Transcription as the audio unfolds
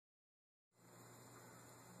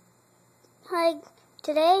Hi.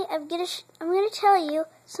 Today I'm gonna tell you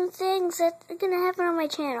some things that are gonna happen on my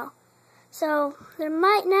channel. So there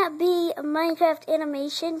might not be a Minecraft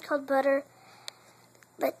animation called Butter,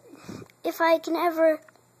 but if I can ever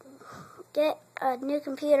get a new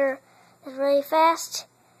computer that's really fast,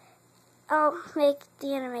 I'll make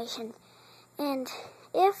the animation. And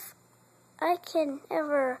if I can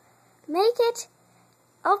ever make it,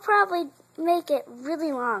 I'll probably make it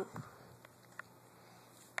really long.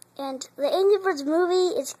 And the Angry Birds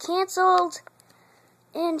movie is canceled,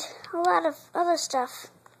 and a lot of other stuff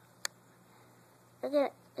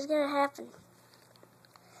is gonna happen.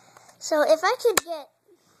 So if I could get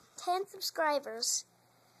 10 subscribers,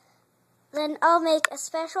 then I'll make a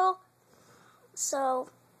special. So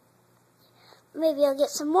maybe I'll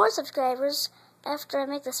get some more subscribers after I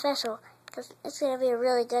make the special, because it's gonna be a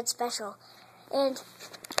really good special. And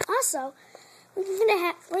also, we're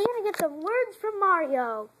gonna get some words from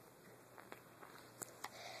Mario.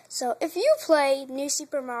 So if you play New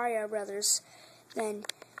Super Mario Brothers, then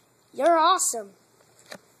you're awesome.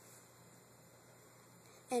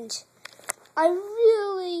 And I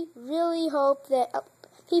really, really hope that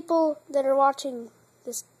people that are watching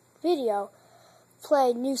this video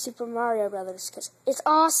play New Super Mario Brothers, because it's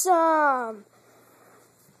awesome.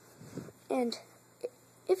 And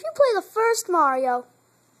if you play the first Mario,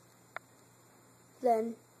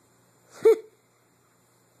 then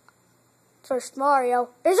first Mario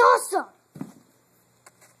is awesome.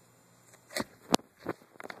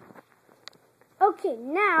 Okay,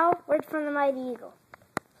 now word from the Mighty Eagle.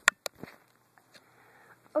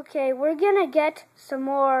 Okay, we're gonna get some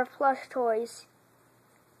more plush toys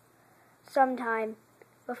sometime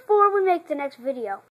before we make the next video.